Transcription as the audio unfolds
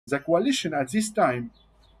the coalition at this time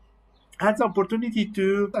had the opportunity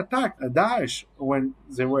to attack Daesh when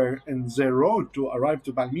they were in their road to arrive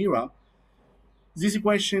to Palmyra. This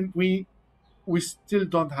question, we still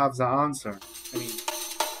don't have the answer. I mean,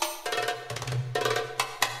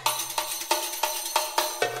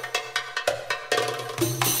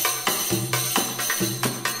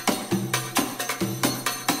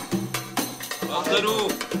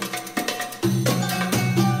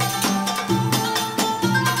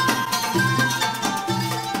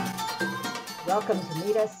 Welcome to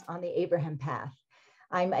meet us on the Abraham Path.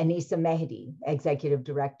 I'm Anissa Mehdi, Executive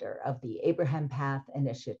Director of the Abraham Path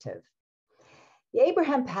Initiative. The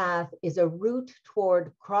Abraham Path is a route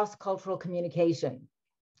toward cross-cultural communication,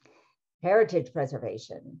 heritage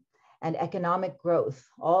preservation, and economic growth,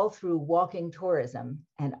 all through walking tourism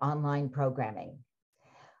and online programming.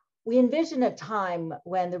 We envision a time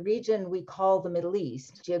when the region we call the Middle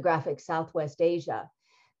East, geographic Southwest Asia,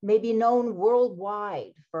 may be known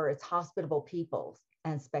worldwide for its hospitable peoples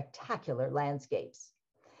and spectacular landscapes.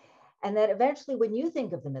 And that eventually, when you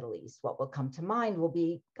think of the Middle East, what will come to mind will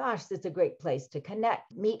be, gosh, it's a great place to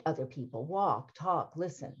connect, meet other people, walk, talk,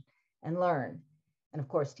 listen, and learn, and of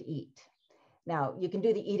course, to eat. Now, you can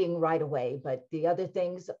do the eating right away, but the other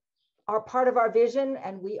things are part of our vision,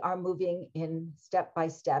 and we are moving in step by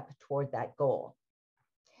step toward that goal.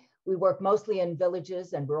 We work mostly in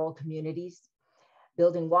villages and rural communities,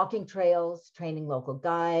 building walking trails, training local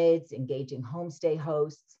guides, engaging homestay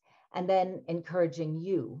hosts, and then encouraging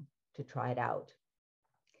you to try it out.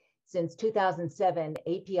 Since 2007,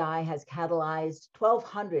 API has catalyzed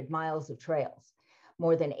 1,200 miles of trails.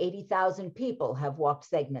 More than 80,000 people have walked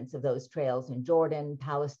segments of those trails in Jordan,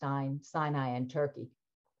 Palestine, Sinai, and Turkey.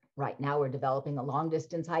 Right now, we're developing a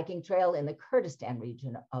long-distance hiking trail in the Kurdistan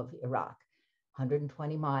region of Iraq,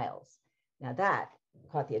 120 miles. Now that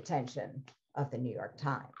caught the attention of the New York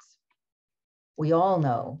Times. We all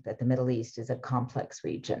know that the Middle East is a complex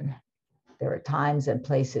region. There are times and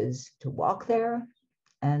places to walk there,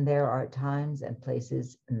 and there are times and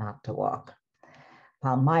places not to walk.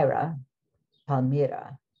 Palmyra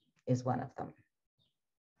is one of them.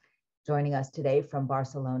 Joining us today from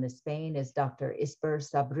Barcelona, Spain is Dr. Isber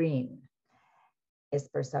Sabrine.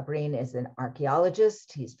 Isber Sabrine is an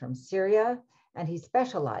archaeologist. He's from Syria, and he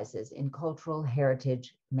specializes in cultural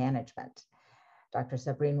heritage management. Dr.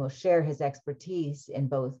 Sabrine will share his expertise in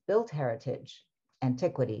both built heritage,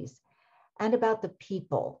 antiquities, and about the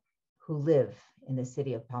people who live in the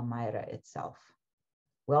city of Palmyra itself.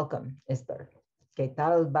 Welcome, Isber. ¿Qué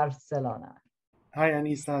tal, Barcelona? Hi,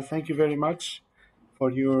 Anissa. Thank you very much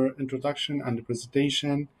for your introduction and the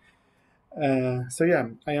presentation. I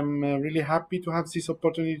am really happy to have this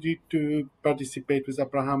opportunity to participate with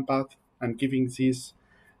Abraham Path and giving this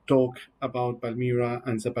talk about Palmyra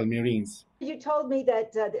and the Palmyrines. You told me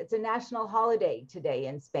that it's a national holiday today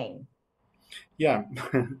in Spain. Yeah,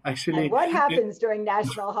 actually. And what happens during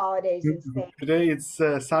national holidays in Spain? Today it's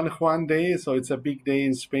San Juan Day, so it's a big day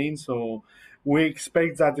in Spain. So we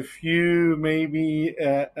expect that a few maybe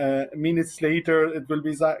minutes later it will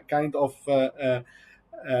be that kind of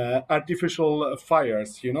artificial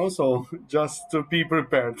fires, so just to be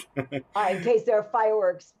prepared. In case there are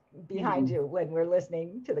fireworks behind you when we're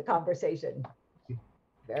listening to the conversation.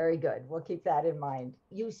 Very good. We'll keep that in mind.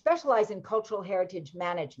 You specialize in cultural heritage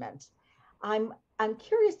management. I'm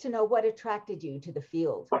curious to know what attracted you to the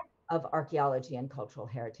field of archaeology and cultural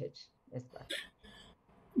heritage, Isber.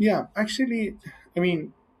 Yeah, actually, I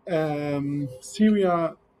mean,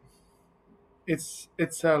 Syria, it's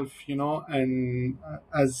itself, and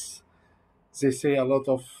as they say, a lot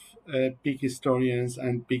of big historians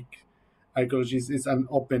and big archaeologists, it's an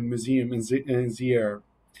open museum in the air.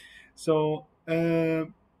 So,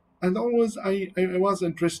 and always I was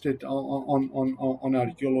interested on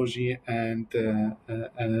archaeology and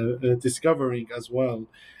discovering as well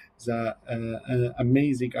the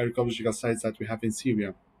amazing archaeological sites that we have in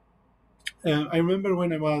Syria. I remember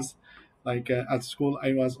when I was at school,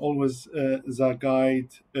 I was always the guide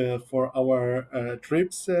for our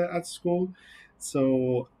trips at school.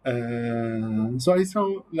 So I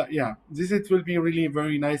thought, it will be really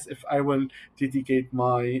very nice if I will dedicate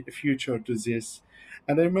my future to this.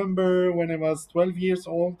 And I remember when I was 12 years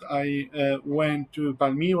old, I went to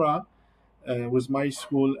Palmyra with my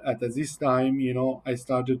school. At this time, I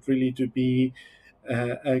started really to be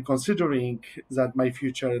considering that my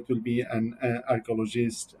future it will be an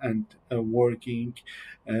archaeologist and working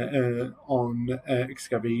on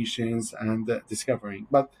excavations and discovering.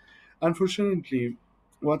 But unfortunately,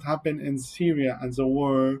 what happened in Syria and the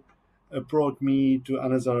war brought me to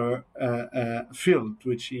another field,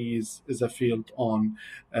 which is a field on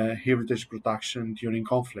heritage protection during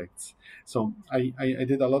conflicts. So I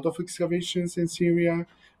did a lot of excavations in Syria.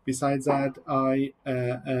 Besides that, I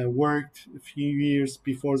worked a few years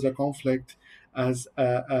before the conflict as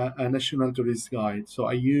a national tourist guide. So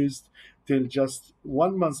I used till just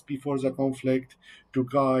 1 month before the conflict to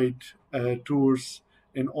guide tours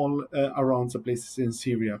in all around the places in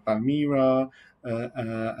Syria, Palmyra,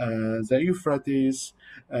 the Euphrates,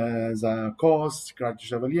 the coast, Grand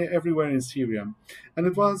Chevalier, everywhere in Syria. And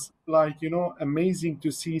it was like, amazing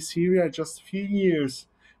to see Syria just a few years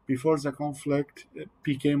before the conflict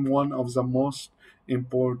became one of the most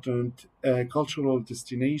important cultural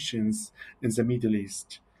destinations in the Middle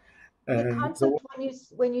East. The And the,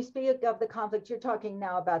 conflict, when you speak of the conflict, you're talking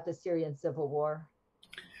now about the Syrian civil war,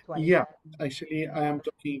 yeah, 2010. actually, I am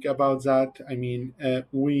talking about that. I mean,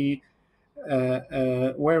 where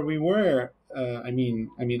we were.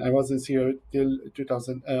 I was in Syria till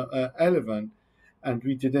 2011, and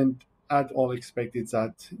we didn't at all expected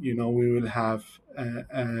that we will have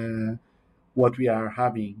what we are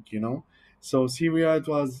having. So Syria, it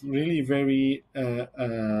was really very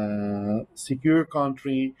secure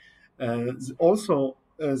country. Also,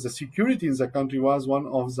 the security in the country was one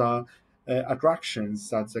of the attractions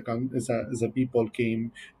that the people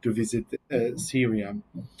came to visit Syria.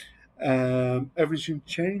 Everything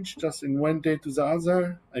changed just in one day to the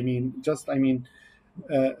other. 1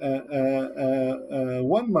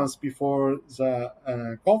 month before the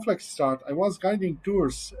conflict start, I was guiding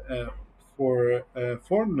tours for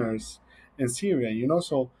foreigners in Syria.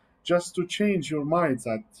 So just to change your mind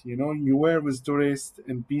that you were with tourists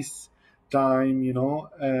in peace time,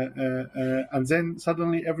 and then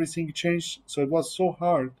suddenly everything changed. So it was so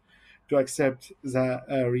hard to accept the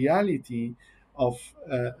reality of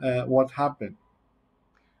what happened.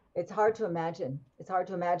 It's hard to imagine. It's hard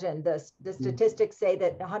to imagine. The statistics say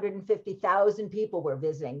that 150,000 people were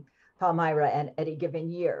visiting Palmyra at any given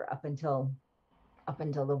year up until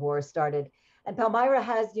the war started. And Palmyra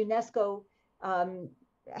has UNESCO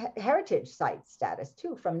heritage site status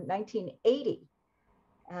too from 1980.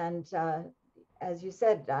 And as you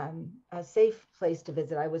said, a safe place to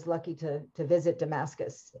visit. I was lucky to visit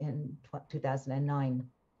Damascus in 2009.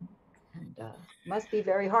 And must be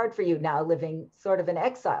very hard for you now living sort of in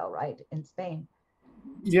exile, right, in Spain.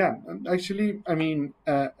 Yeah, actually,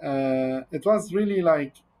 it was really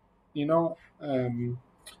like, you know,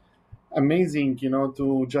 amazing,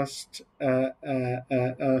 to just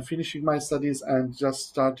finishing my studies and just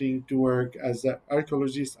starting to work as an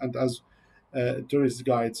archaeologist and as a tourist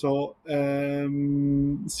guide. So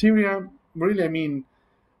Syria, really,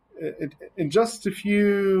 in just a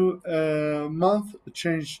few months,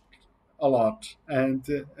 changed a lot, and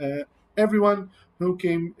everyone who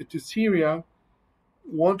came to Syria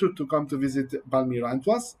wanted to come to visit Palmyra, and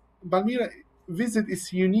was Palmyra visit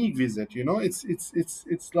is unique visit.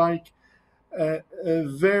 It's like a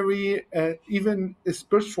very even a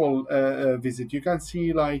spiritual visit. You can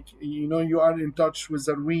see, like, you are in touch with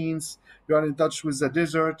the ruins, you are in touch with the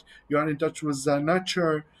desert, you are in touch with the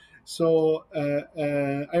nature. So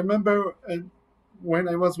I remember when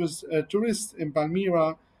I was with tourists in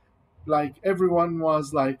Palmyra, like everyone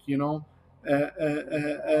was like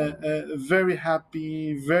very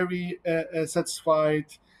happy, very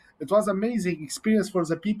satisfied. It was amazing experience for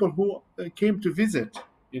the people who came to visit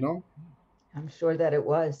you know I'm sure that it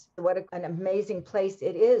was. What an amazing place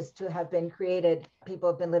it is to have been created. People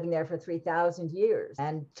have been living there for 3,000 years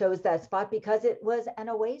and chose that spot because it was an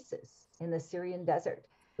oasis in the Syrian desert.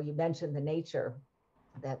 You mentioned the nature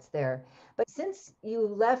that's there. But since you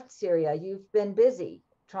left Syria, you've been busy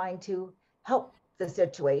trying to help the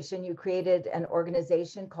situation. You created an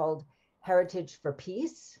organization called Heritage for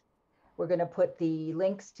Peace. We're going to put the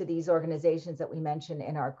links to these organizations that we mentioned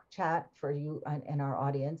in our chat for you and our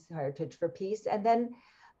audience, Heritage for Peace, and then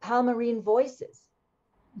Palmyrene Voices.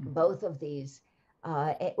 Both of these.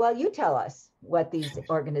 Well, you tell us what these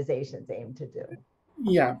organizations aim to do.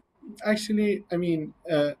 Yeah, actually,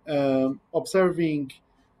 observing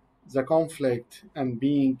the conflict and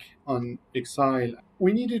being on exile,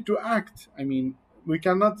 we needed to act. We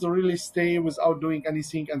cannot really stay without doing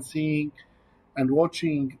anything and seeing and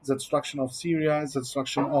watching the destruction of Syria, the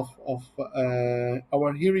destruction of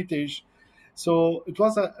our heritage. So it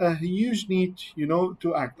was a huge need,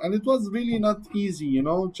 to act. And it was really not easy,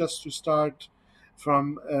 just to start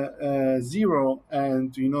from zero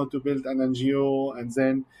and, to build an NGO and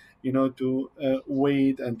then, to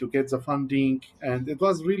wait and to get the funding. And it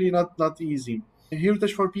was really not easy.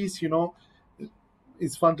 Heritage for Peace,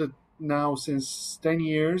 is funded now since 10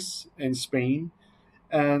 years in Spain,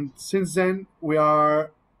 And since then, we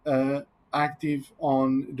are active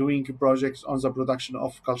on doing projects on the production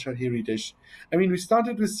of cultural heritage. I mean, we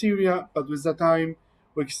started with Syria, but with the time,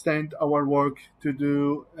 we extend our work to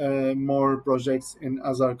do more projects in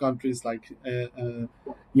other countries like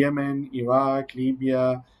Yemen, Iraq,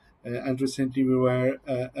 Libya, and recently we were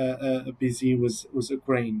busy with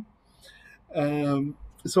Ukraine. Um,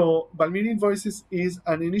 so, Palmyrian Voices is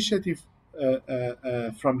an initiative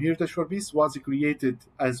from Heritage for Peace, was created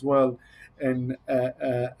as well in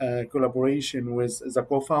collaboration with the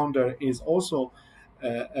co-founder is also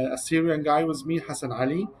a Syrian guy with me, Hassan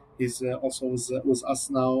Ali. He's also with us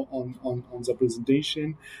now on the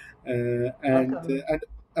presentation, and Welcome.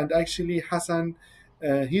 and actually Hassan,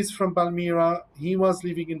 he's from Palmyra. He was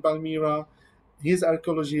living in Palmyra. He's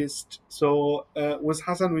archaeologist. So with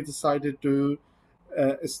Hassan, we decided to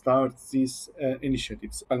start these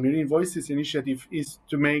initiatives. Palmyrian Voices initiative is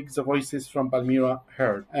to make the voices from Palmyra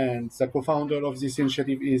heard. And the co-founder of this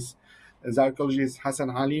initiative is the archaeologist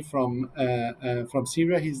Hassan Ali from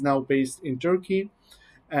Syria. He's now based in Turkey,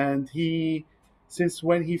 and he, since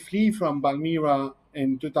when he flee from Palmyra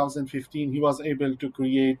in 2015, he was able to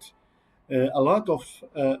create a lot of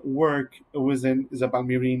work within the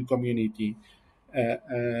Palmyrian community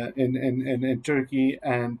in Turkey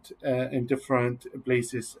and in different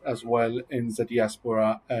places as well in the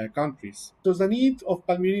diaspora countries. So the need of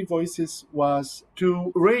Palmyrian voices was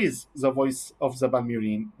to raise the voice of the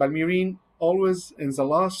Palmyrian. Palmyrian always in the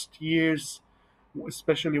last years,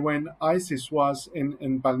 especially when ISIS was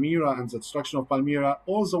in Palmyra and the destruction of Palmyra,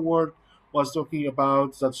 all the world was talking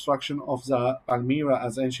about the destruction of the Palmyra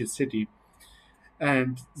as ancient city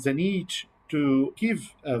and the need to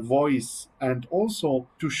give a voice and also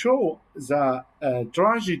to show the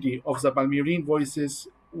tragedy of the Palmyrene voices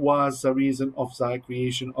was the reason of the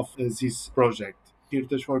creation of this project.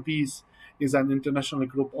 Heritage for Peace is an international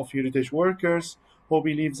group of heritage workers who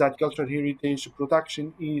believe that cultural heritage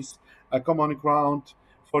protection is a common ground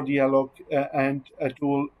for dialogue and a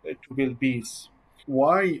tool to build peace.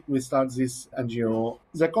 Why we start this NGO?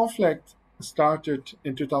 The conflict started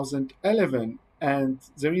in 2011 and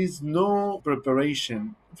there is no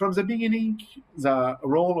preparation. From the beginning, the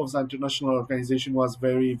role of the international organization was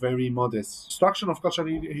very, very modest. Destruction of cultural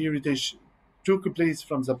heritage took place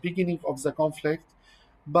from the beginning of the conflict,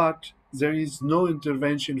 but there is no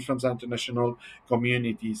intervention from the international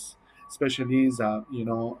communities, especially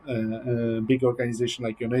the big organization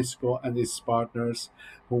like UNESCO and its partners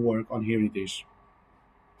who work on heritage.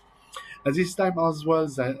 At this time as well,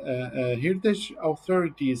 the heritage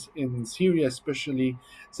authorities in Syria, especially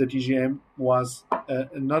the TGM, was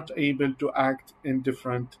not able to act in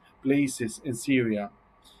different places in Syria.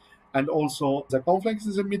 And also the conflicts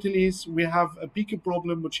in the Middle East, we have a big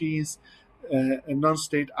problem, which is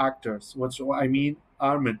non-state actors. What I mean,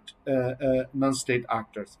 armed non-state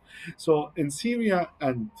actors. So in Syria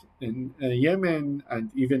and in Yemen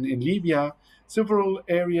and even in Libya, several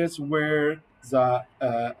areas where the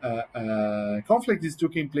conflict is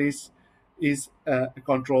taking place is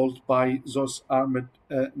controlled by those armed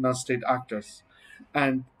non-state actors.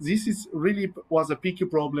 And this is really was a big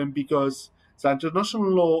problem because the international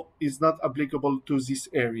law is not applicable to these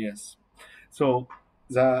areas. So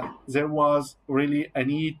there was really a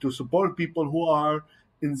need to support people who are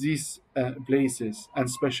in these places, and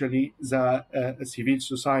especially the civil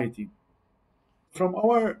society. From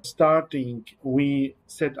our starting, we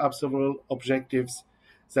set up several objectives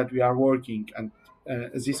that we are working, and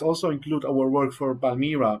this also include our work for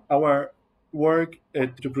Palmyra. Our work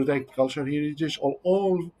to protect cultural heritage of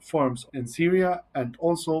all forms in Syria and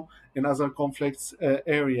also in other conflicts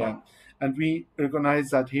area. And we recognize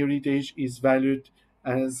that heritage is valued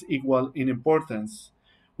as equal in importance.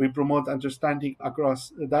 We promote understanding across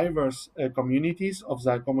diverse communities of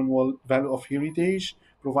the commonwealth value of heritage,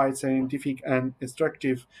 provide scientific and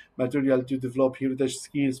instructive material to develop heritage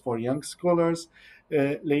skills for young scholars,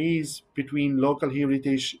 liaise between local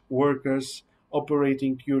heritage workers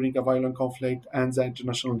operating during a violent conflict and the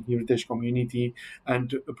international heritage community, and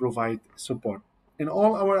to provide support. In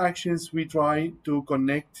all our actions, we try to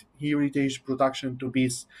connect heritage production to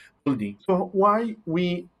peace building. So why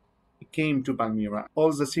we came to Palmyra?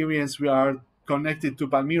 All the Syrians, we are connected to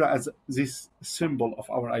Palmyra as this symbol of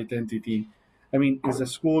our identity. I mean, in the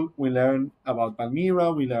school, we learn about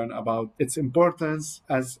Palmyra, we learn about its importance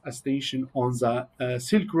as a station on the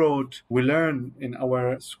Silk Road. We learn in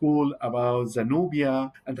our school about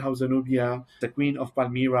Zenobia and how Zenobia, the queen of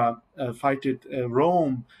Palmyra, fighted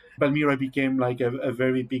Rome. Palmyra became like a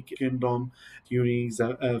very big kingdom during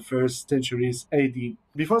the first centuries AD.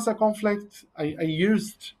 Before the conflict, I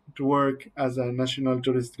used to work as a national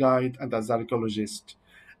tourist guide and as an archaeologist.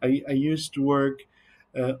 I used to work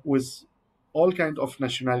with all kinds of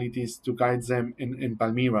nationalities to guide them in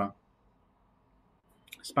Palmyra: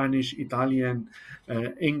 Spanish, Italian,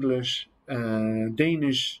 English,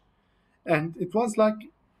 Danish. And it was like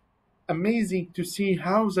amazing to see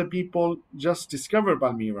how the people just discover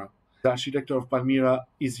Palmyra. The architecture of Palmyra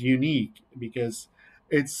is unique because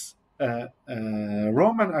it's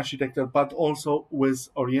Roman architecture, but also with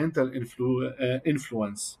Oriental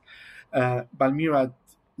influence. Palmyra at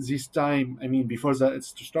this time, I mean, before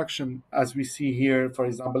its destruction, as we see here, for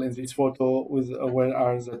example, in this photo, with where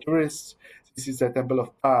are the tourists? This is the Temple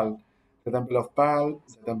of Pal, the Temple of Pal,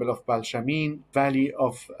 the Temple of Pal Shamin, Valley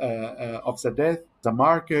of the Death, the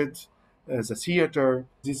market, the theater.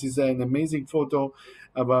 This is an amazing photo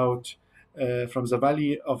about from the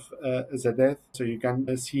Valley of the Death. So you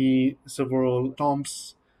can see several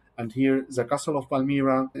tombs, and here the castle of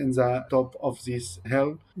Palmyra in the top of this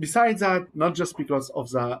hill. Besides that, not just because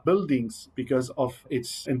of the buildings, because of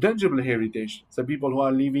its intangible heritage, the people who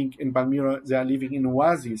are living in Palmyra, they are living in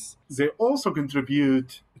oases. They also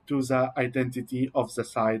contribute to the identity of the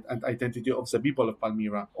site and identity of the people of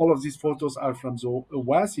Palmyra. All of these photos are from the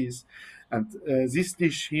oases, and this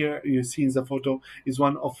dish here you see in the photo is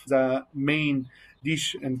one of the main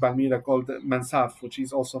dish in Palmyra called mansaf, which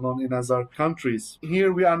is also known in other countries.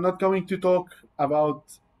 Here we are not going to talk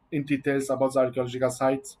about in details about the archaeological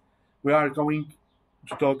sites. We are going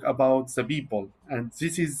to talk about the people, and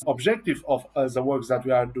this is objective of the works that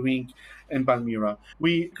we are doing in Palmyra.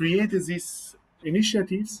 We created these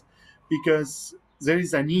initiatives because there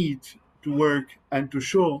is a need to work and to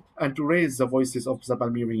show and to raise the voices of the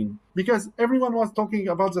Palmyrene. Because everyone was talking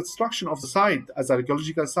about the destruction of the site as an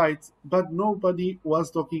archaeological site, but nobody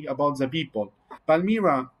was talking about the people.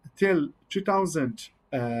 Palmyra, till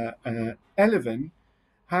 2011,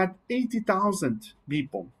 had 80,000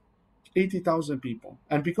 people. 80,000 people.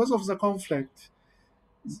 And because of the conflict,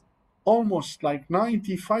 almost like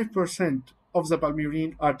 95% of the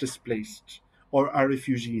Palmyrene are displaced or are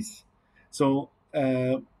refugees. So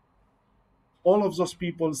all of those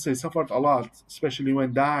people, they suffered a lot, especially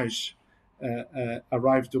when Daesh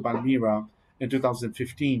arrived to Palmyra in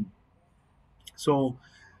 2015. So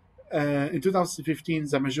in 2015,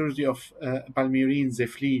 the majority of Palmyrenes, they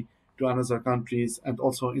flee to another countries and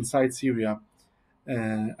also inside Syria.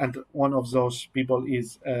 And one of those people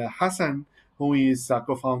is Hassan, who is a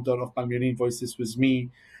co-founder of Palmyrene Voices with me,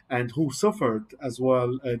 and who suffered as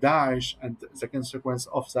well Daesh and the consequence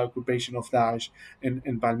of the occupation of Daesh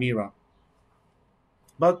in Palmyra.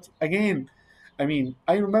 But again, I mean,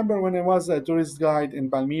 I remember when I was a tourist guide in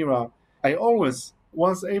Palmyra, I always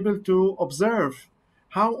was able to observe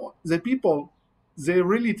how the people, they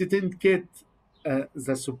really didn't get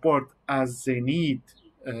the support as they need,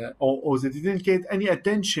 or they didn't get any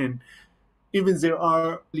attention, even they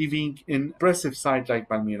are living in impressive site like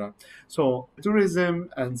Palmyra. So tourism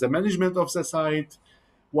and the management of the site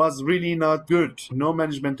was really not good. No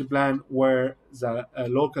management plan where the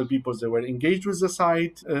local people, they were engaged with the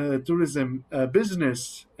site. Tourism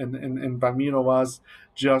business in Palmyra was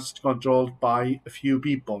just controlled by a few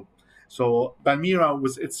people. So Palmyra,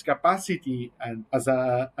 with its capacity and as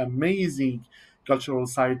an amazing cultural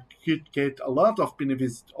site, could get a lot of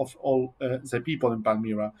benefits of all the people in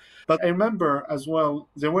Palmyra. But I remember as well,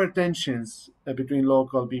 there were tensions between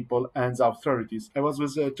local people and the authorities. I was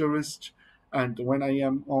with a tourist, and when I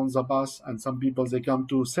am on the bus, and some people, they come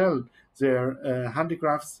to sell their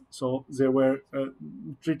handicrafts, so they were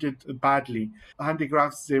treated badly.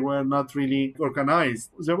 Handicrafts, they were not really organized.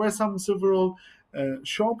 There were some several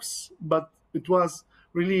shops, but it was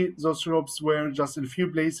really, those shops were just in a few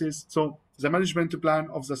places. So the management plan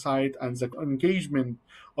of the site and the engagement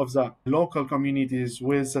of the local communities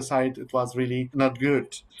with the site, it was really not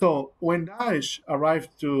good. So when Daesh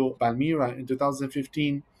arrived to Palmyra in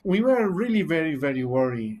 2015, we were really very, very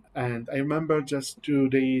worried. And I remember just 2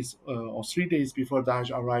 days or 3 days before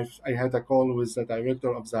Daesh arrived, I had a call with the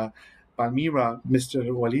director of the Palmyra,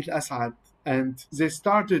 Mr. Walid Asad, and they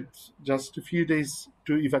started just a few days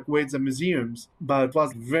to evacuate the museums, but it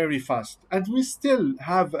was very fast. And we still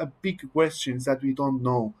have a big questions that we don't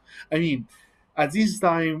know. I mean, at this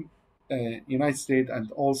time, United States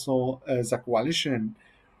and also the coalition,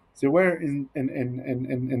 they were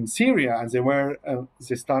in Syria, and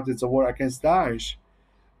they started the war against Daesh.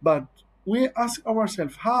 But we ask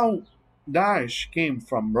ourselves how Daesh came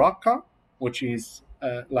from Raqqa, which is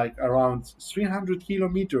like around 300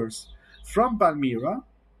 kilometers from Palmyra,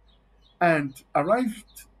 and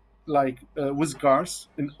arrived like with cars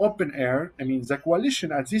in open air. I mean, the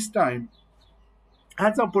coalition at this time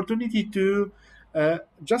had the opportunity to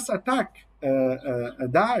just attack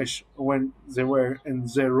Daesh when they were in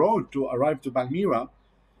their road to arrive to Palmyra.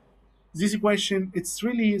 This question, it's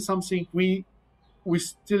really something we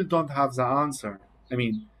still don't have the answer. I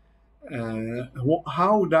mean,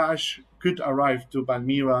 how Daesh could arrive to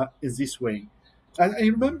Palmyra in this way. And I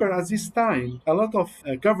remember at this time a lot of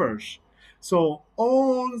coverage. So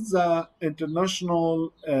all the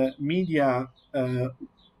international media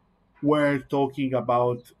were talking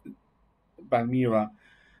about Palmyra.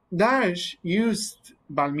 Daesh used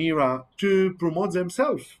Palmyra to promote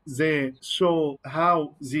themselves. They show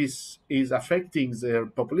how this is affecting their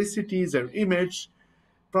publicity, their image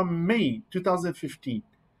from May 2015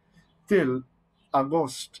 till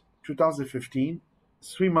August 2015.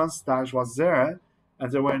 3 months Daesh was there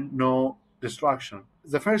and there were no destruction.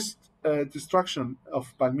 The first destruction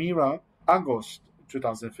of Palmyra, August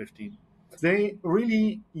 2015. They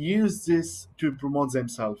really used this to promote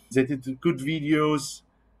themselves. They did good videos.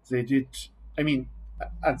 They did, I mean,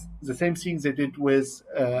 the same thing they did with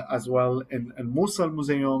as well in Mosul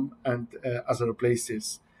Museum and other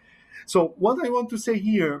places. So what I want to say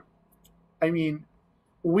here, I mean,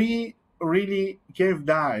 we really gave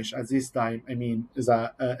Daesh at this time, I mean,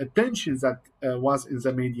 the attention that was in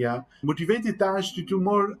the media motivated Daesh to do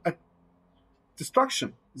more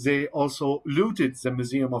destruction. They also looted the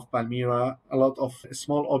Museum of Palmyra. A lot of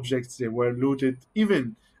small objects they were looted.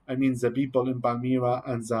 Even, I mean, the people in Palmyra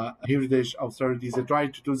and the heritage authorities, they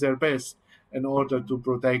tried to do their best in order to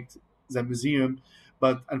protect the museum,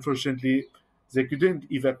 but unfortunately, they couldn't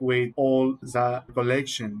evacuate all the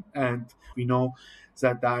collection. And we know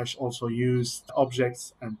that Daesh also used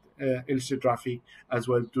objects and illicit traffic as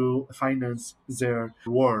well to finance their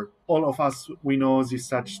war. All of us, we know this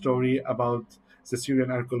sad story about the Syrian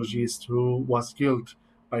archaeologist who was killed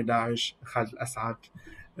by Daesh, Khalid Assad.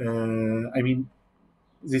 I mean,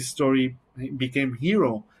 this story became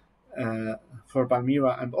hero for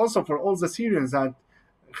Palmyra and also for all the Syrians that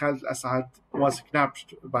Khalid Assad was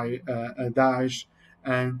kidnapped by Daesh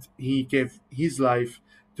and he gave his life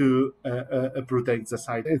to protect the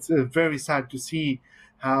site. It's very sad to see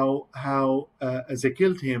how they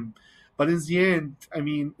killed him, but in the end, I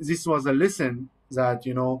mean, this was a lesson that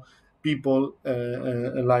people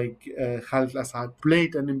like Khalid Assad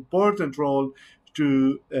played an important role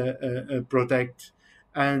to protect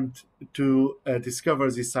and to discover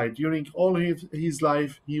this site. During all his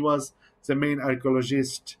life, he was the main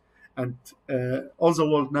archaeologist, and all the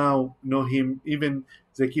world now know him. Even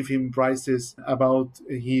they give him prizes about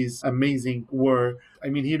his amazing work. I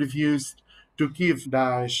mean, he refused to give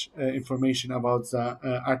Daesh information about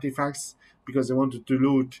the artifacts because they wanted to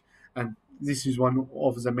loot, and this is one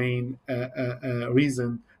of the main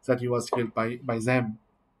reasons that he was killed by them.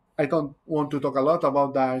 I don't want to talk a lot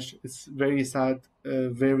about Daesh. It's very sad,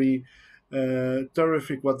 very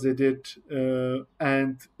terrific what they did,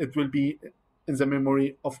 and it will be in the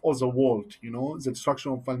memory of all the world. The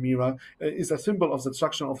destruction of Palmyra is a symbol of the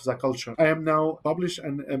destruction of the culture. I am now published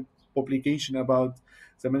a publication about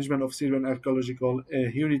the management of Syrian archaeological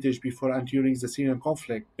heritage before and during the Syrian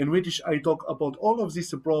conflict, in which I talk about all of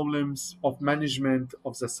these problems of management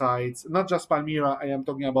of the sites, not just Palmyra, I am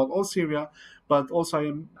talking about all Syria, but also I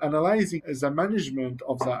am analyzing the management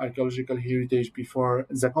of the archaeological heritage before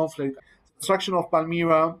the conflict. Destruction of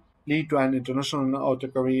Palmyra lead to an international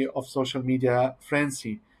outcry of social media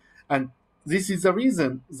frenzy. And this is the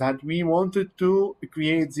reason that we wanted to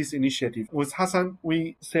create this initiative. With Hassan,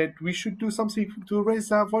 we said we should do something to raise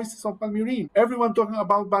the voices of Palmyrene. Everyone talking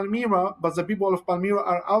about Palmyra, but the people of Palmyra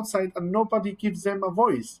are outside and nobody gives them a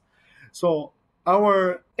voice. So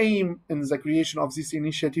our aim in the creation of this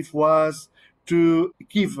initiative was to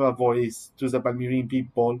give a voice to the Palmyrene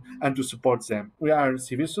people and to support them. We are a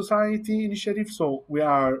civil society initiative, so we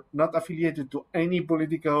are not affiliated to any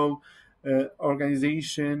political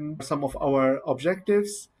organization. Some of our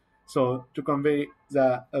objectives, so to convey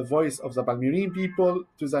the voice of the Palmyrene people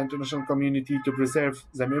to the international community, to preserve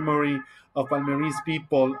the memory of Palmyrese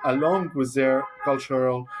people along with their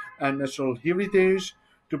cultural and natural heritage,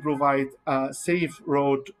 to provide a safe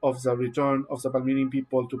road of the return of the Palmyrene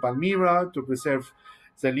people to Palmyra, to preserve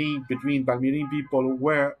the link between Palmyrene people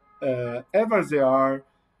wherever they are,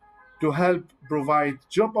 to help provide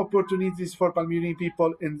job opportunities for Palmyrene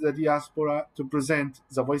people in the diaspora, to present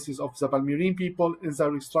the voices of the Palmyrene people in the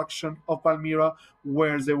reconstruction of Palmyra,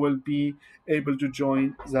 where they will be able to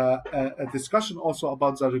join the discussion also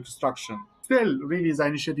about the reconstruction. Still, really, the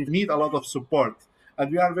initiative need a lot of support. And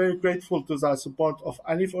we are very grateful to the support of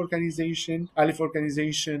Alif organization. Alif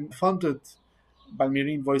organization funded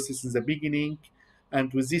Palmyrene Voices in the beginning.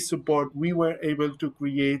 And with this support, we were able to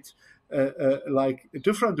create like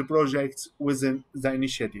different projects within the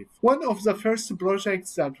initiative. One of the first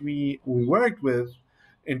projects that we worked with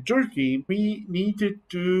in Turkey, we needed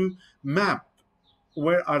to map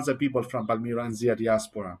where are the people from Palmyra and their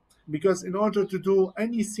diaspora. Because in order to do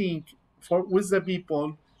anything with the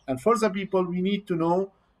people and for the people, we need to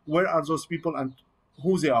know where are those people and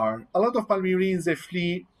who they are. A lot of Palmyrans, they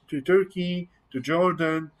flee to Turkey, to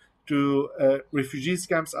Jordan, to refugees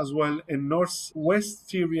camps as well in northwest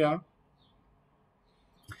Syria.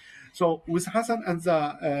 So with Hassan and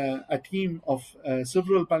a team of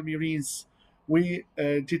several Palmyrans, we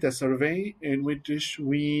did a survey in which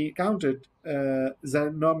we counted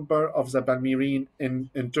the number of the Palmyran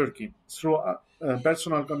in Turkey through a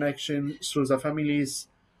personal connection, through the families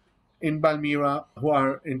in Palmyra who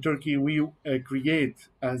are in Turkey. We create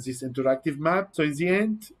this interactive map. So in the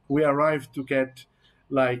end, we arrived to get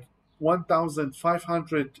like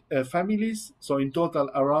 1,500 families. So in total,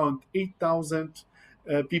 around 8,000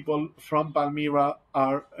 people from Palmyra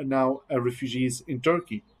are now refugees in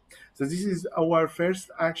Turkey. So this is our first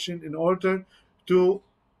action in order to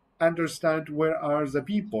understand where are the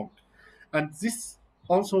people. And this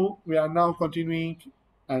also, we are now continuing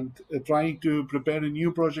and trying to prepare a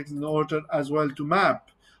new project in order as well to map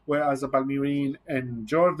where are the Palmyrene in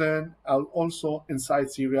Jordan, also inside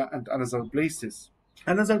Syria and other places.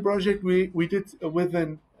 Another project we did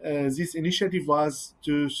within this initiative was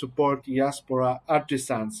to support diaspora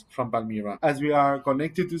artisans from Palmyra. As we are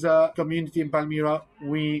connected to the community in Palmyra,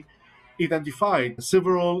 we identified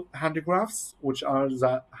several handicrafts, which are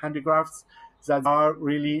the handicrafts that are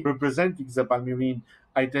really representing the Palmyrene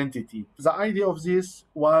identity. The idea of this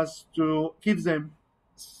was to give them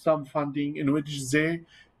some funding in which they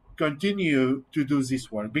continue to do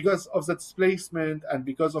this work. Because of the displacement and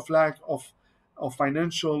because of lack of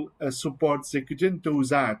financial support, they couldn't do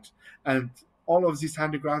that. And all of these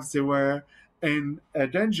handicrafts, they were in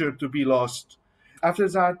danger to be lost. After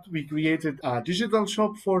that, we created a digital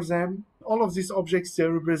shop for them. All of these objects, they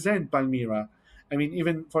represent Palmyra. I mean,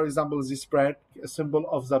 even, for example, this bread, a symbol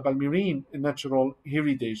of the Palmyrene natural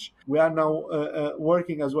heritage. We are now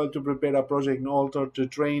working as well to prepare a project in order to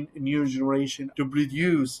train a new generation to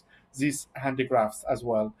produce these handicrafts as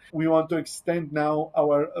well. We want to extend now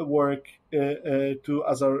our work to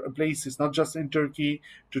other places, not just in Turkey,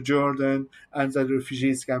 to Jordan and the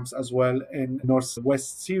refugees camps as well in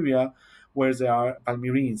northwest Syria, where there are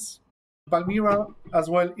Palmyrenes. Palmyra as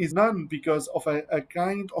well is known because of a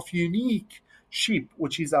kind of unique sheep,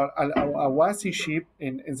 which is our Awasi sheep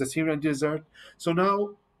in the Syrian desert. So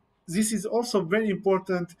now this is also very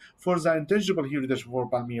important for the intangible heritage for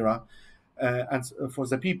Palmyra and for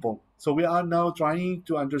the people. So we are now trying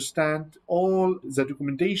to understand all the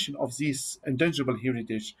documentation of this intangible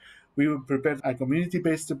heritage. We will prepare a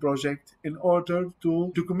community-based project in order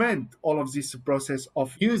to document all of this process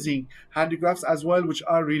of using handicrafts as well, which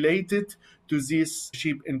are related to this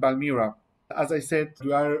sheep in Palmyra. As I said,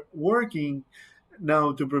 we are working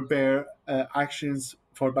now to prepare actions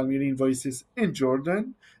for Palmyrene voices in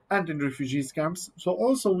Jordan and in refugees camps. So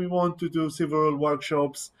also we want to do several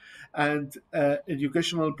workshops and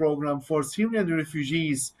educational program for Syrian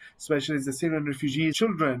refugees, especially the Syrian refugee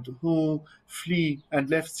children who flee and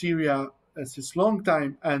left Syria this long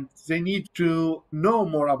time, and they need to know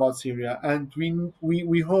more about Syria. And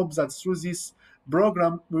we hope that through this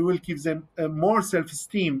program we will give them more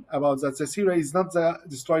self-esteem about that Syria is not the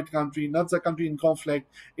destroyed country, not the country in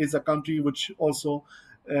conflict, is a country which also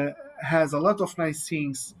has a lot of nice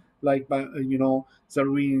things like the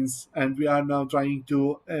ruins, and we are now trying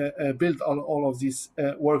to build all of these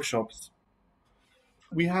workshops.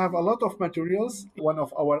 We have a lot of materials. One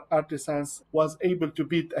of our artisans was able to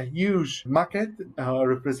build a huge maquette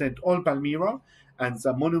represent all Palmyra and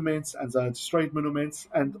the monuments and the destroyed monuments,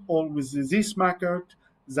 and all with this maquette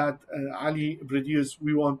that Ali produced.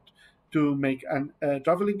 We want to make a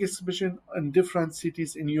traveling exhibition in different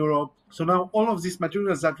cities in Europe. So now all of these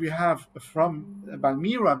materials that we have from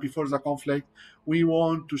Palmyra before the conflict, we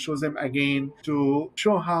want to show them again to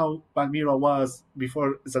show how Palmyra was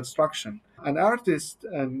before the destruction. An artist,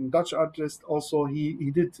 a Dutch artist also,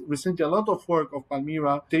 he did recently a lot of work of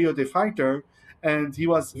Palmyra, Theo the Fighter, and he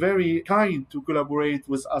was very kind to collaborate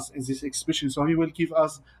with us in this exhibition. So he will give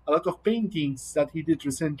us a lot of paintings that he did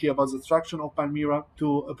recently about the destruction of Palmyra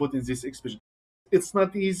to put in this exhibition. It's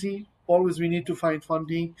not easy. Always we need to find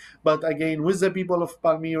funding. But again, with the people of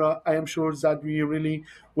Palmyra, I am sure that we really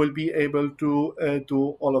will be able to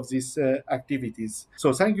do all of these activities.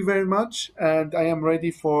 So thank you very much. And I am ready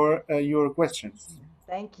for your questions.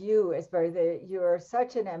 Thank you, Isber. You're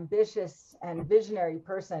such an ambitious and visionary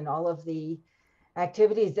person. All of the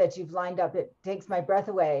activities that you've lined up, it takes my breath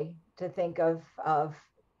away to think of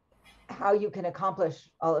how you can accomplish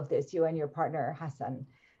all of this, you and your partner, Hassan.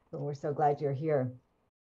 So we're so glad you're here.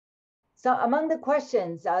 So among the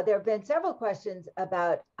questions, there have been several questions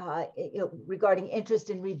about regarding interest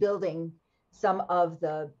in rebuilding some of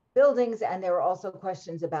the buildings, and there were also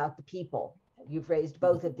questions about the people. You've raised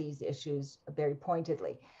both of these issues very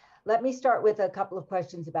pointedly. Let me start with a couple of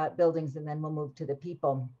questions about buildings, and then we'll move to the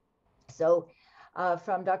people. So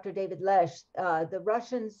from Dr. David Lesh, the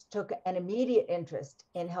Russians took an immediate interest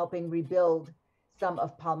in helping rebuild some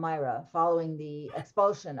of Palmyra following the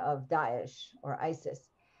expulsion of Daesh or ISIS.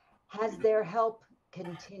 Has their help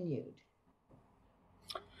continued?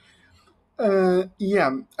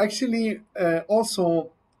 Yeah, actually,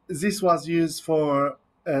 also this was used for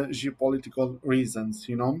geopolitical reasons.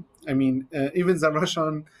 I mean, even the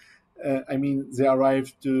Russian, they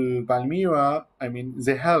arrived to Palmyra.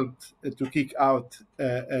 They helped to kick out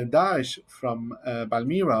Daesh from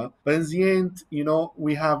Palmyra. But in the end,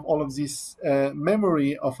 we have all of this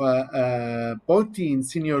memory of Putin,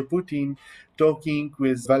 senior Putin, talking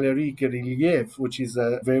with Valery Kirilliev, which is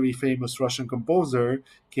a very famous Russian composer,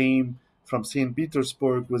 came from St.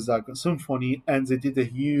 Petersburg with a symphony, and they did a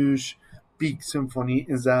huge big symphony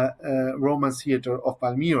in the Roman theater of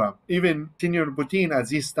Palmyra. Even Senior Putin at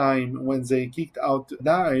this time, when they kicked out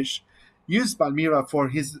Daesh, used Palmyra for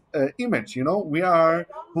his image. We are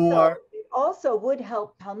who are. It also would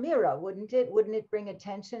help Palmyra, wouldn't it? Wouldn't it bring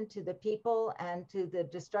attention to the people and to the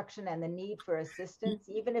destruction and the need for assistance,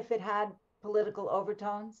 even if it had political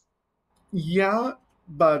overtones? Yeah,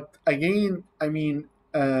 but again,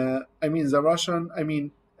 the Russian,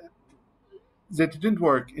 they didn't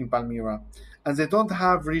work in Palmyra, and they don't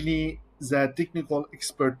have really the technical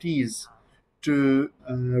expertise to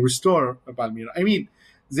restore Palmyra.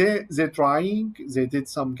 They're trying. They did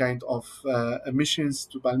some kind of missions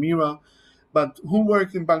to Palmyra, but who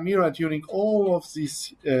worked in Palmyra during all of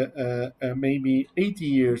these maybe 80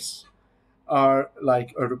 years are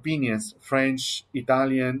like Europeans, French,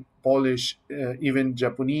 Italian, Polish, even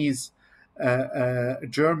Japanese,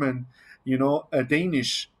 German,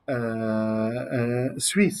 Danish,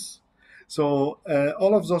 Swiss. So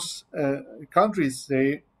all of those countries,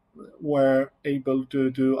 they were able to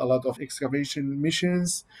do a lot of excavation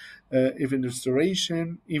missions, even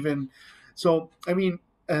restoration, even. So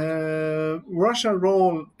Russia's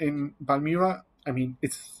role in Palmyra.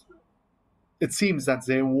 It seems that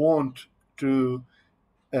they want to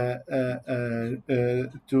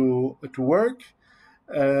to work.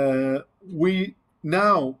 We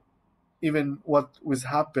now, even what was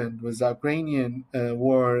happened with the Ukrainian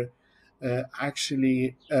war,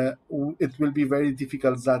 actually, it will be very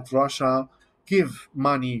difficult that Russia give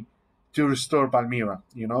money to restore Palmyra.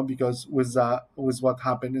 Because with what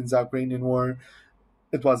happened in the Ukrainian war,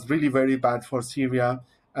 it was really very bad for Syria,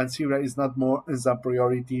 and Syria is not more in the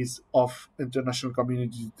priorities of international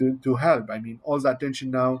community to help. All the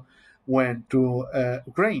attention now went to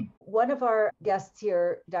Ukraine. One of our guests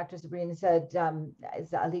here, Dr. Sabrine, said,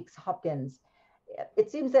 is Alex Hopkins, it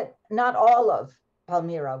seems that not all of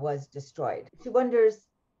Palmyra was destroyed. She wonders,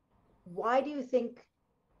 why do you think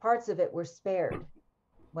parts of it were spared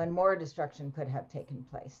when more destruction could have taken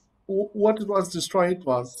place? What was destroyed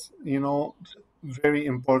was, very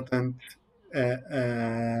important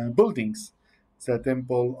buildings. The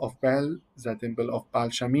Temple of Bel, the Temple of Bal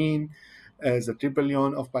Shamin, the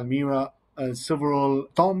Tripolion of Palmyra, several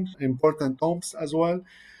tombs, important tombs as well.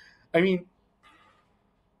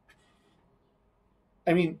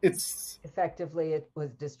 It's effectively it was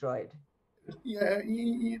destroyed. Yeah,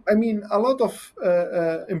 a lot of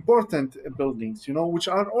important buildings, which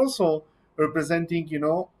are also representing,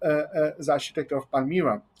 the architecture of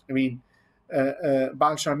Palmyra.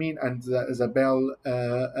 Bal Shamin and the Bel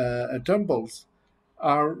temples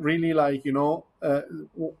are really like,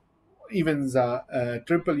 even the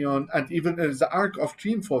Tripolion and even the Arc of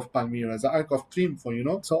Triumph of Palmyra, the Arc of Triumph,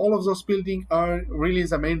 So all of those buildings are really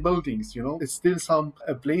the main buildings, It's still some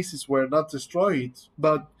places were not destroyed,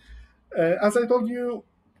 but as I told you,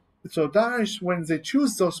 so Daesh, when they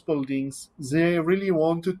choose those buildings, they really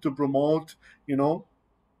wanted to promote,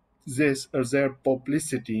 this or their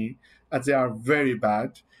publicity, and they are very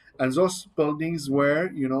bad. And those buildings were,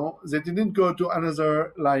 they didn't go to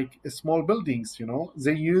another like small buildings,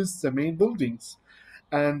 they used the main buildings.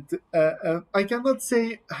 And I cannot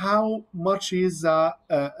say how much is a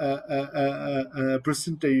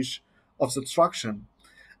percentage of destruction.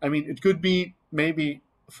 It could be maybe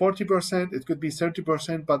 40%, it could be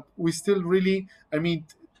 30%, but we still really,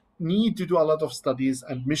 need to do a lot of studies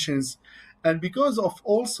and missions. And because of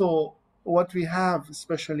also what we have,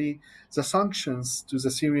 especially the sanctions to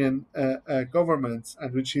the Syrian government,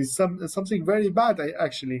 and which is something very bad,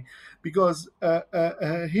 actually, because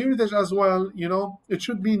heritage as well, it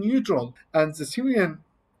should be neutral, and the Syrian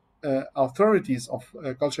authorities of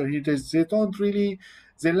cultural heritage,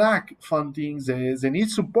 they lack funding, they need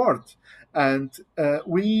support, and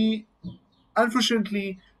we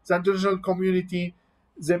unfortunately, the international community,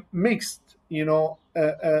 they mixed,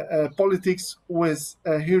 politics with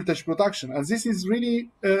heritage protection, and this is really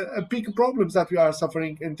a big problem that we are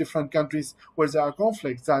suffering in different countries where there are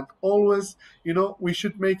conflicts. That always, we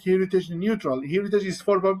should make heritage neutral. Heritage is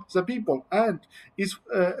for the people, and is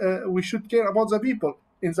we should care about the people.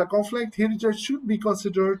 In the conflict, heritage should be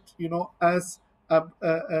considered, as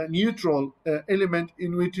a neutral element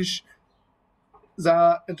in which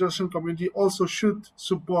the international community also should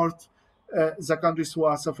support the countries who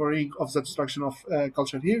are suffering of the destruction of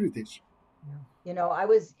cultural heritage. I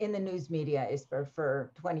was in the news media, Isber,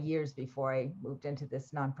 for 20 years before I moved into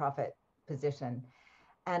this nonprofit position.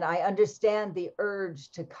 And I understand the urge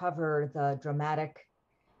to cover the dramatic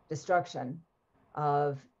destruction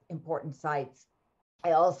of important sites.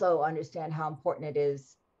 I also understand how important it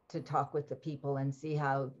is to talk with the people and see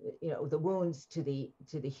how, the wounds to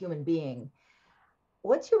the human being.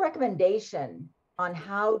 What's your recommendation on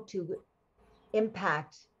how to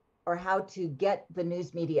impact or how to get the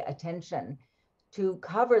news media attention to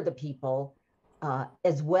cover the people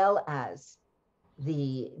as well as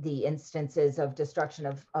the instances of destruction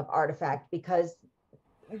of artifact? Because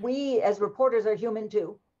we as reporters are human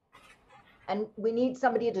too, and we need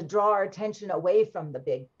somebody to draw our attention away from the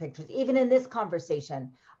big pictures. Even in this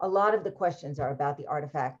conversation, a lot of the questions are about the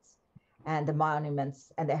artifacts and the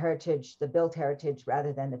monuments and the heritage, the built heritage,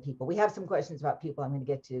 rather than the people. We have some questions about people I'm going to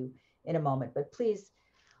get to in a moment, but please,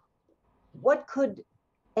 what could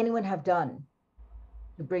anyone have done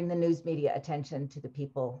to bring the news media attention to the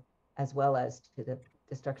people as well as to the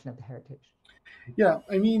destruction of the heritage? Yeah,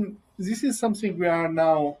 I mean, this is something we are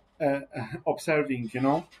now observing,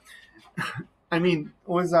 I mean,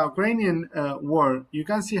 with the Ukrainian war, you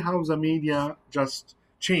can see how the media just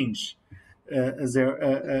changed its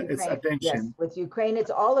attention. Yes, with Ukraine,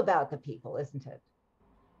 it's all about the people, isn't it?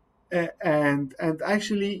 And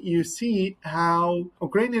actually, you see how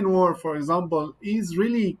Ukrainian war, for example, is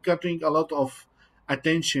really getting a lot of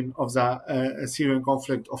attention of the Syrian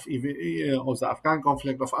conflict, of the Afghan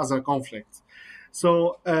conflict, of other conflicts.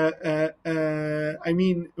 So, I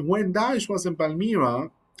mean, when Daesh was in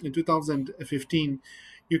Palmyra in 2015,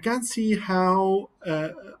 you can see how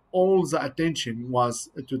all the attention was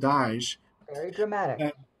to Daesh. Very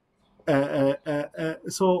dramatic.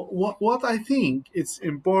 So what I think it's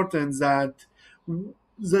important that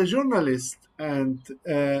the journalists and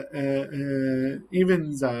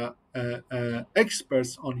even the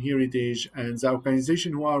experts on heritage and the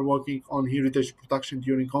organization who are working on heritage protection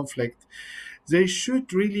during conflict, they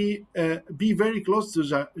should really be very close to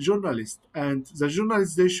the journalists, and the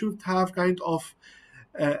journalists, they should have kind of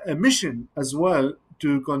a mission as well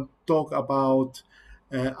to talk about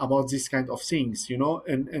these kind of things, and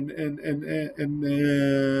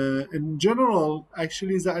in general,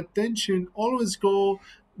 actually, the attention always go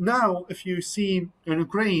now. If you see in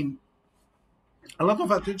Ukraine, a lot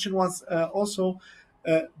of attention was also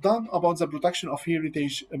done about the protection of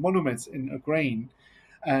heritage monuments in Ukraine,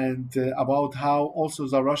 and about how also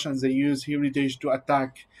the Russians, they use heritage to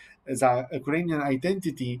attack the Ukrainian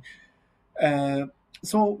identity.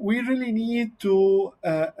 So we really need to,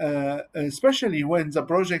 especially when the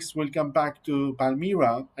projects will come back to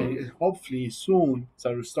Palmyra, hopefully soon, the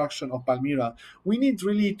restructuring of Palmyra, we need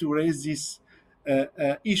really to raise these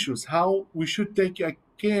issues, how we should take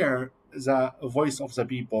care the voice of the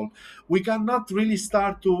people. We cannot really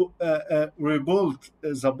start to rebuild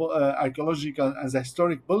the archaeological and the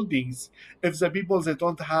historic buildings if the people, they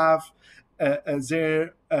don't have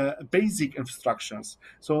their basic infrastructures.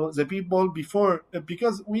 So the people before,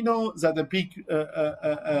 because we know that a big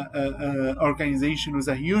organization with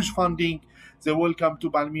a huge funding, they will come to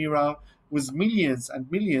Palmyra with millions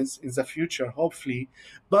and millions in the future, hopefully.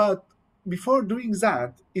 But before doing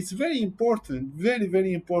that, it's very important, very,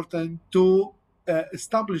 very important to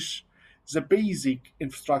establish the basic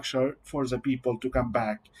infrastructure for the people to come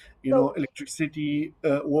back, electricity,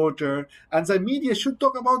 water, and the media should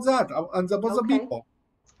talk about that and about the people.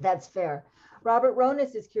 That's fair. Robert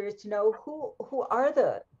Ronas is curious to know who are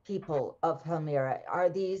the people of Palmyra? Are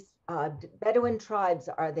these Bedouin tribes?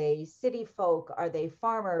 Are they city folk? Are they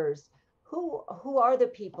farmers? Who are the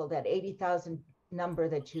people, that 80,000 number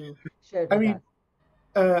that you shared with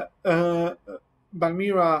us?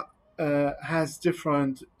 Palmyra has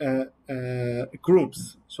different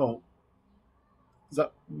groups. So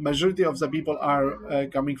the majority of the people are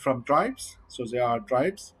coming from tribes, so they are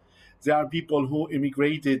tribes. There are people who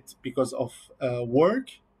immigrated because of work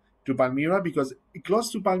to Palmyra, because close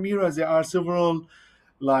to Palmyra there are several,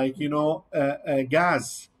 like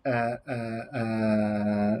gas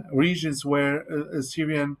regions where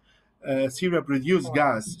Syria produce Oil.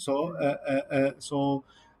 gas. So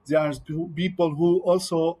there are people who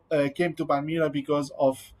also came to Palmyra because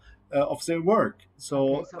of their work. Okay,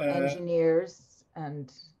 So so engineers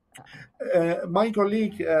and my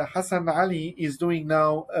colleague Hassan Ali is doing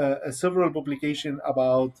now several publication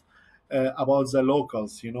about the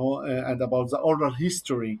locals, and about the oral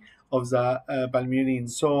history of the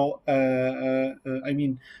Palmyrines. So I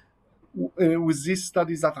mean, with these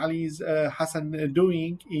studies that Ali is Hassan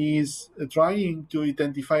doing, is trying to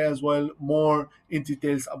identify as well more in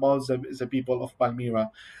details about the people of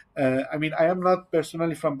Palmyra. I mean, I am not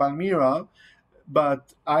personally from Palmyra,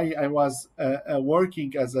 but I was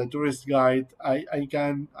working as a tourist guide. I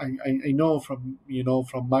know from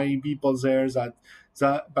from my people there that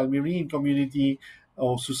the Palmyrene community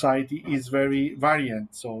or society is very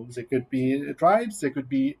variant. So there could be tribes, there could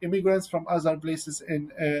be immigrants from other places in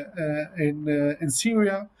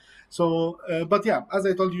Syria. So, but yeah, as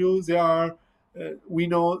I told you, there are. We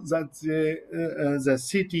know that the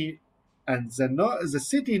city and the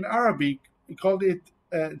city in Arabic, we called it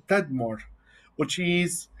Tadmor, which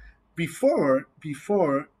is before it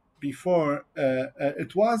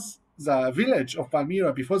was the village of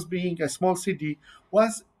Palmyra, before being a small city,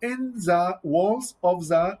 was in the walls of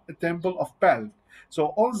the temple of Pel.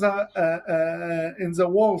 So all the in the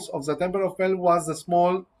walls of the temple of Pel was a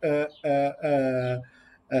small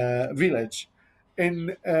village.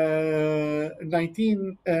 In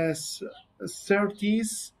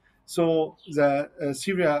 1930s, so the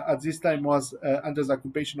Syria at this time was under the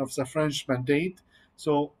occupation of the French mandate.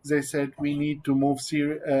 So they said we need to move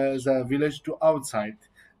the village to outside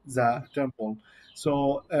the temple.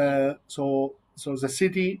 So the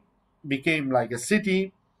city became like a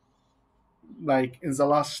city, like in the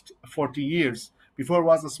last 40 years. Before it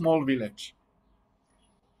was a small village.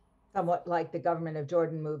 somewhat like the government of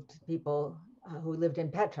Jordan moved people who lived in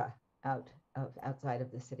Petra outside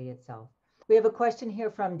of the city itself. We have a question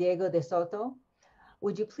here from Diego de Soto.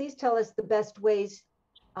 Would you please tell us the best ways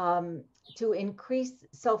to increase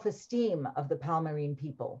self-esteem of the Palmyrene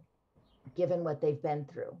people, given what they've been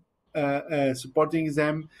through? Supporting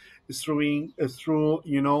them through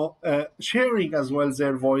sharing as well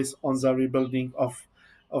their voice on the rebuilding of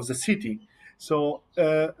the city. So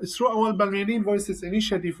through our Palmyrene Voices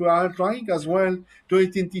initiative, we are trying as well to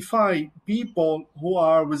identify people who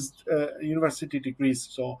are with university degrees.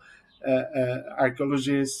 So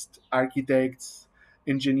archaeologists, architects,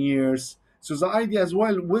 engineers. So the idea as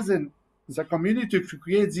well within the community to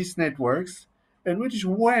create these networks, in which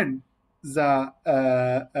when the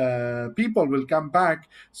people will come back,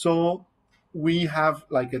 so we have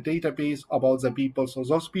like a database about the people, so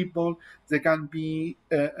those people, they can be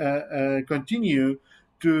continue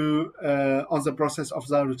to on the process of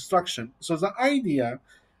the reconstruction. So the idea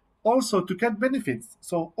also to get benefits.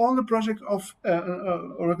 So all the project of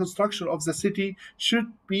reconstruction of the city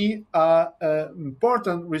should be an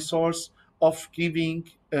important resource of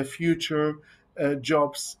giving future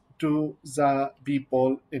jobs to the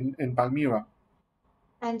people in Palmyra.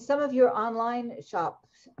 And some of your online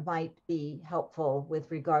shops might be helpful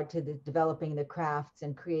with regard to developing the crafts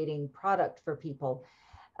and creating product for people.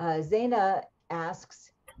 Zaina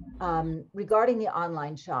asks, regarding the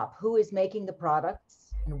online shop, who is making the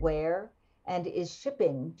products and where, and is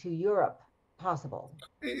shipping to Europe possible?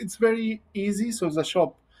 It's very easy. So the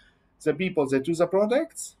shop, the people that do the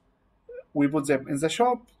products, we put them in the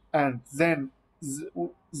shop, and then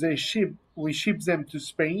they ship. We ship them to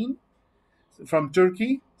Spain from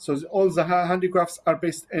Turkey. So all the handicrafts are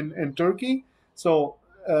based in Turkey. So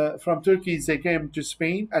from Turkey they came to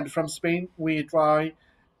Spain, and from Spain we try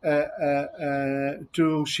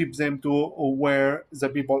to ship them to where the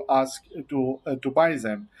people ask to buy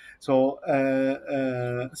them. So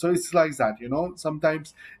it's like that,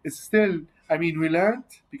 Sometimes it's still. I mean, we learned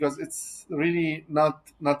because it's really not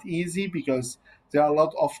easy, because there are a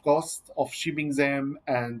lot of cost of shipping them,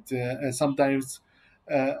 and sometimes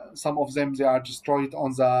some of them they are destroyed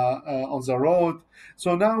on the road.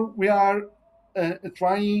 So now we are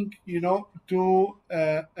trying, to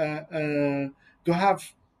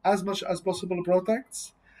have as much as possible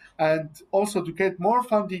products, and also to get more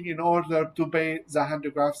funding in order to pay the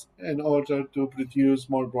handicrafts in order to produce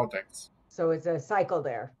more products. So it's a cycle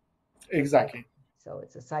there. Exactly. So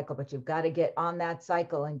it's a cycle, but you've got to get on that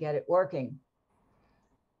cycle and get it working.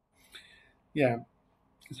 Yeah.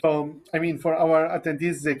 So, I mean, for our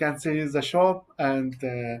attendees, they can see the shop, and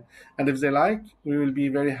if they like, we will be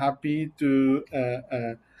very happy to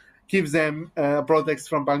give them products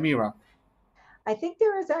from Palmyra. I think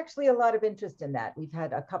there is actually a lot of interest in that. We've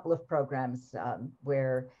had a couple of programs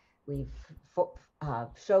where we've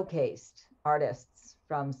showcased artists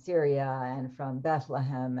from Syria and from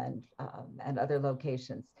Bethlehem and other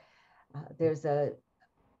locations. There's a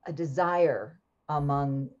desire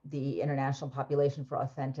among the international population for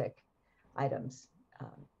authentic items,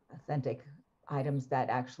 authentic items that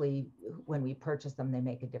actually, when we purchase them, they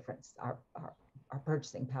make a difference. Our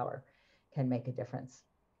purchasing power can make a difference.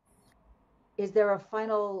 Is there a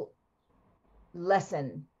final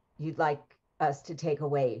lesson you'd like us to take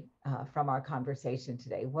away from our conversation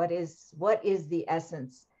today? What is the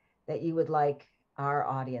essence that you would like our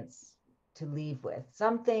audience to leave with?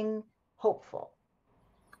 Something hopeful,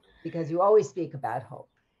 because you always speak about hope.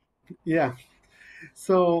 Yeah.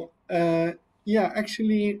 So, yeah,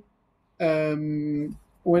 actually, when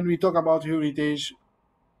we talk about heritage,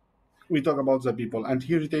 we talk about the people, and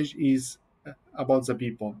heritage is about the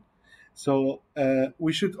people. So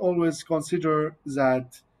we should always consider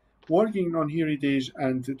that working on heritage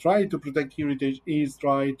and try to protect heritage is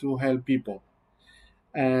try to help people.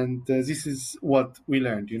 And this is what we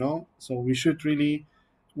learned, you know. So we should really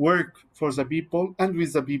work for the people and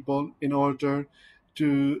with the people in order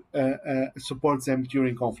to support them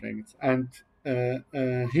during conflict. And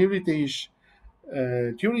heritage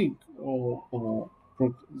during the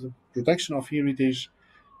protection of heritage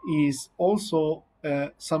is also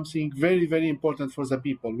something very, very important for the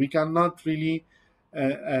people. We cannot really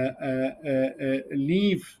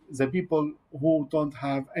leave the people who don't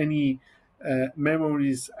have any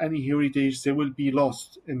memories, any heritage. They will be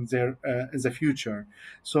lost in the future.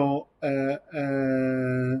 So.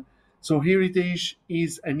 So heritage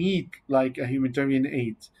is a need like a humanitarian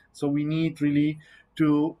aid. So we need really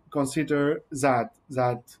to consider that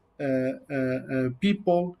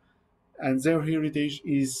people and their heritage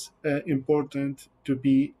is important to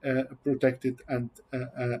be protected and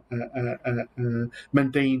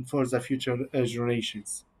maintained for the future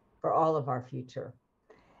generations. For all of our future.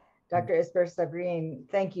 Dr. Isber Sabrine,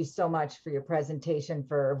 thank you so much for your presentation,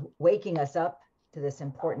 for waking us up to this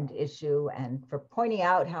important issue, and for pointing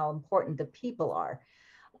out how important the people are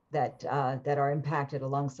that are impacted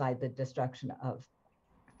alongside the destruction of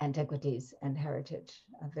antiquities and heritage.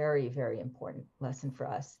 A very, very important lesson for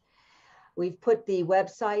us. We've put the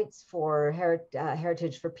websites for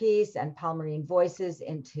Heritage for Peace and Palmyrene Voices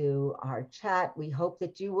into our chat. We hope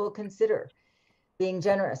that you will consider being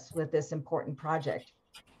generous with this important project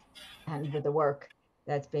and with the work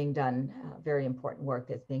that's being done, very important work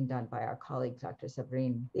that's being done by our colleague, Dr.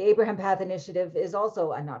 Sabrine. The Abraham Path Initiative is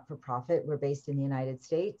also a not-for-profit. We're based in the United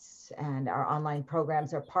States, and our online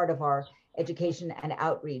programs are part of our education and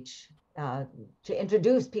outreach to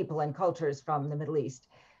introduce people and cultures from the Middle East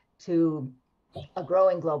to a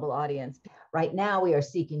growing global audience. Right now, we are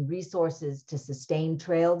seeking resources to sustain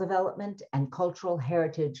trail development and cultural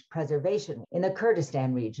heritage preservation in the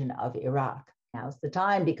Kurdistan region of Iraq. Now's the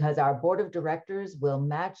time, because our board of directors will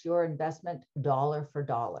match your investment dollar for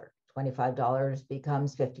dollar. $25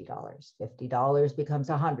 becomes $50, $50 becomes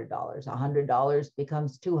 $100, $100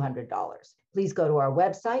 becomes $200. Please go to our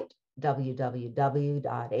website,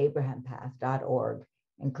 www.abrahampath.org,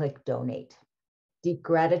 and click donate. Deep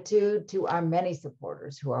gratitude to our many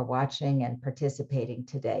supporters who are watching and participating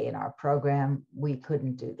today in our program. We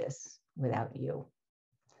couldn't do this without you.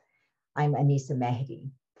 I'm Anisa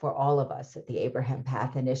Mehdi. For all of us at the Abraham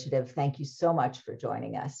Path Initiative, thank you so much for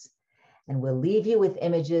joining us. And we'll leave you with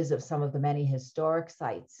images of some of the many historic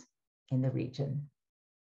sites in the region.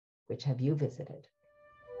 Which have you visited?